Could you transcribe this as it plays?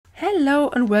Hello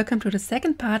and welcome to the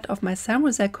second part of my Zam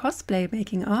Wesell cosplay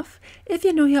making of. If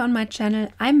you're new here on my channel,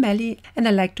 I'm Melly and I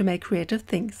like to make creative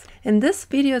things. In this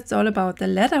video it's all about the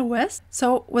leather vest,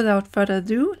 so without further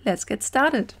ado, let's get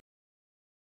started.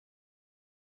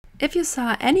 If you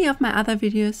saw any of my other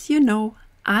videos, you know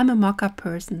I'm a mock-up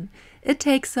person. It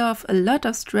takes off a lot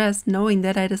of stress knowing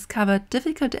that I discovered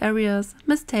difficult areas,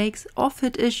 mistakes or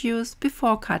fit issues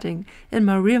before cutting in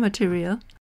my real material.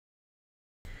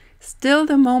 Still,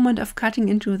 the moment of cutting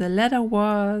into the leather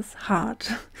was hard.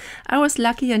 I was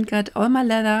lucky and got all my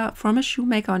leather from a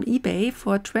shoemaker on eBay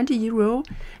for €20,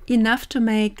 enough to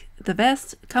make the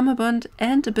vest, cummerbund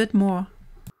and a bit more.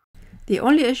 The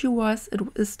only issue was it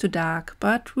is too dark,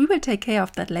 but we will take care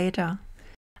of that later.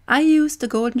 I used a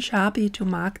golden Sharpie to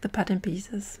mark the pattern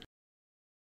pieces.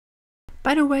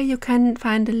 By the way, you can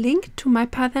find a link to my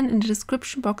pattern in the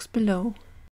description box below.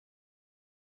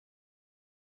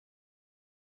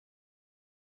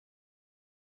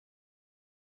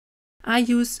 I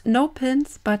use no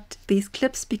pins but these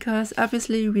clips because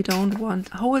obviously we don't want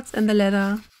holes in the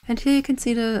leather. And here you can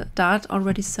see the dart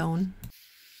already sewn.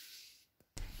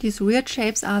 These weird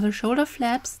shapes are the shoulder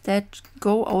flaps that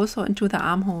go also into the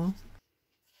armhole.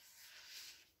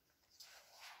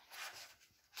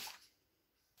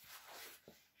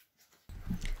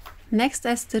 Next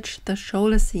I stitched the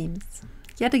shoulder seams.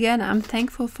 Yet again, I'm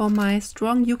thankful for my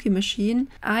strong Yuki machine.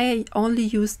 I only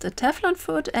used a Teflon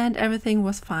foot and everything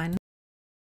was fine.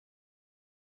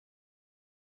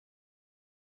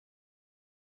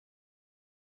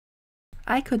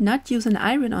 I could not use an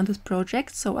iron on this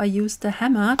project, so I used a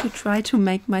hammer to try to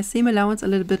make my seam allowance a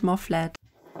little bit more flat.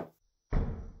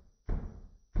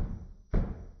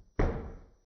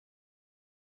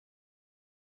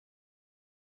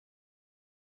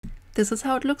 This is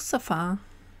how it looks so far.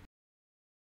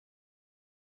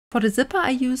 For the zipper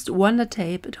I used Wonder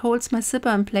Tape. It holds my zipper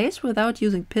in place without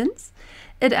using pins.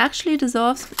 It actually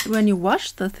dissolves when you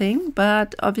wash the thing,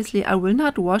 but obviously I will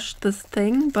not wash this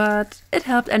thing, but it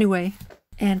helped anyway.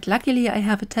 And luckily I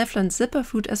have a Teflon zipper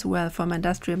foot as well for my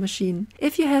industrial machine.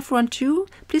 If you have one too,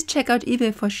 please check out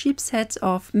eBay for cheap sets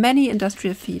of many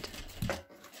industrial feet.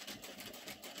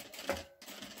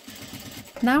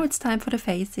 Now it's time for the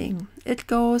facing. It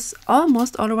goes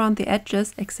almost all around the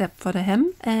edges except for the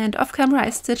hem, and off camera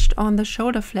I stitched on the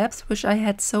shoulder flaps, which I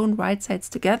had sewn right sides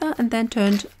together and then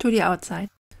turned to the outside.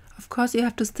 Of course you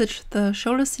have to stitch the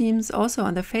shoulder seams also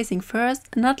on the facing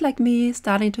first, not like me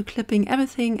starting to clipping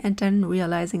everything and then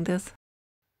realizing this.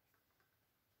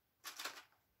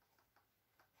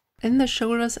 In the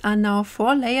shoulders are now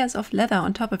 4 layers of leather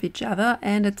on top of each other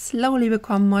and it slowly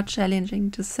become more challenging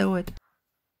to sew it.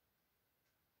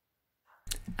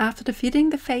 After fitting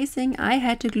the facing, I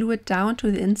had to glue it down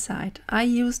to the inside. I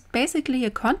used basically a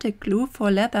contact glue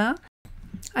for leather.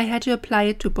 I had to apply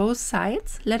it to both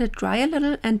sides, let it dry a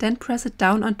little and then press it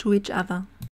down onto each other.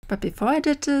 But before I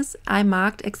did this, I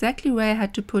marked exactly where I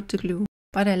had to put the glue.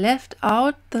 But I left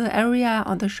out the area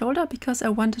on the shoulder because I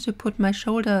wanted to put my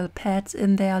shoulder pads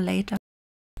in there later.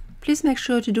 Please make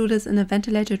sure to do this in a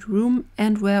ventilated room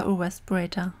and wear a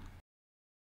respirator.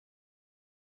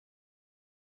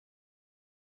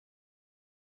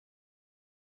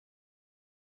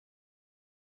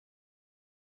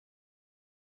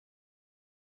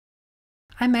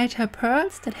 I made her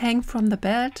pearls that hang from the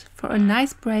belt for a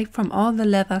nice break from all the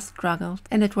leather struggle,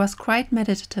 and it was quite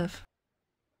meditative.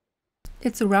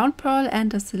 It's a round pearl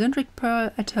and a cylindric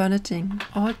pearl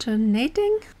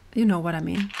alternating? You know what I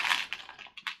mean.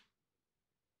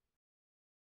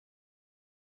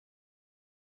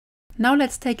 Now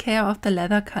let's take care of the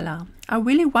leather color. I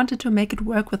really wanted to make it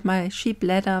work with my sheep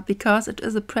leather because it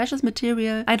is a precious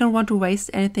material. I don't want to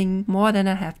waste anything more than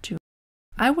I have to.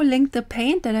 I will link the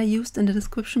paint that I used in the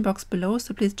description box below,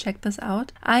 so please check this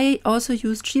out. I also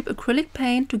used cheap acrylic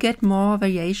paint to get more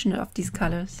variation of these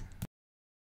colors.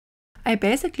 I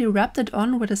basically rubbed it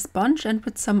on with a sponge and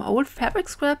with some old fabric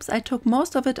scraps I took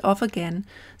most of it off again,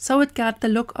 so it got the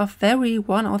look of very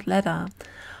worn out leather.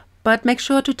 But make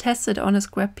sure to test it on a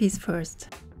scrap piece first.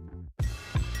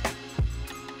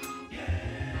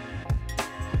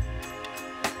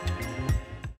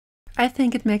 I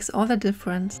think it makes all the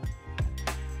difference.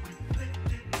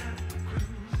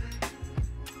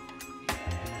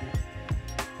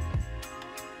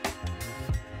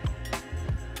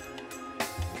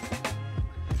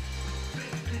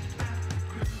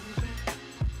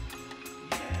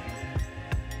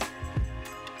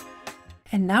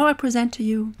 And now I present to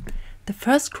you the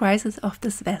first crisis of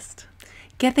this vest.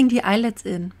 Getting the eyelets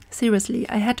in. Seriously,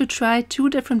 I had to try 2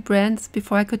 different brands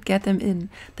before I could get them in.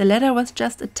 The leather was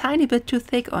just a tiny bit too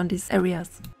thick on these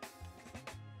areas.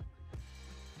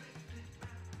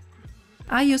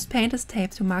 I used painter's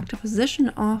tape to mark the position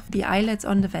of the eyelets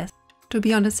on the vest, to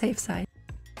be on the safe side.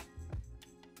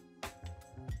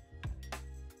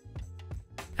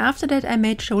 After that I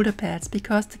made shoulder pads,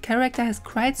 because the character has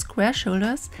quite square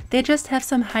shoulders. They just have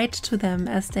some height to them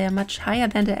as they are much higher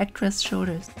than the actress'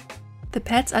 shoulders. The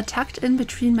pads are tucked in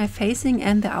between my facing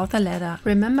and the outer leather.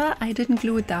 Remember, I didn't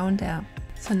glue it down there.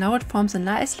 So now it forms a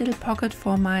nice little pocket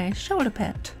for my shoulder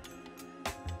pad.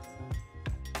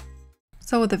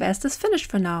 So the vest is finished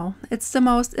for now. It's the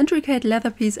most intricate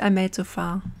leather piece I made so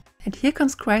far. And here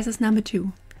comes crisis number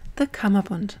 2, the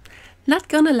cummerbund. Not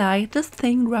gonna lie, this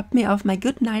thing robbed me of my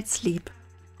good night's sleep.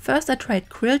 First I tried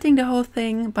quilting the whole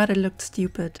thing, but it looked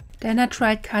stupid. Then I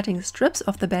tried cutting strips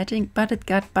of the batting, but it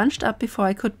got bunched up before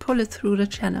I could pull it through the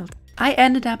channel. I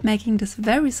ended up making this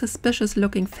very suspicious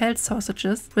looking felt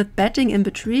sausages with batting in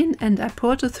between, and I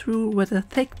pulled it through with a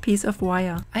thick piece of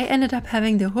wire. I ended up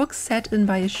having the hooks set in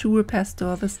by a shoe repair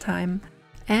store this time.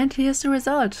 And here's the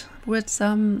result, with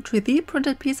some 3D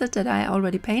printed pieces that I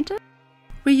already painted.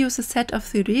 We use a set of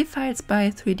 3D files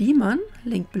by 3Dmon,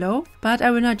 link below, but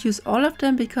I will not use all of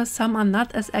them because some are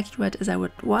not as accurate as I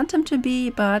would want them to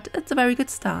be, but it's a very good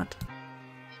start.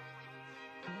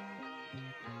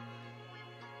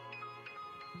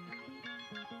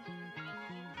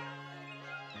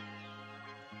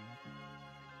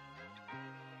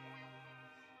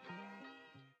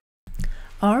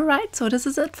 Alright, so this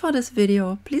is it for this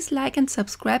video. Please like and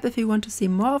subscribe if you want to see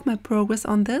more of my progress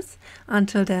on this.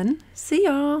 Until then, see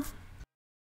ya!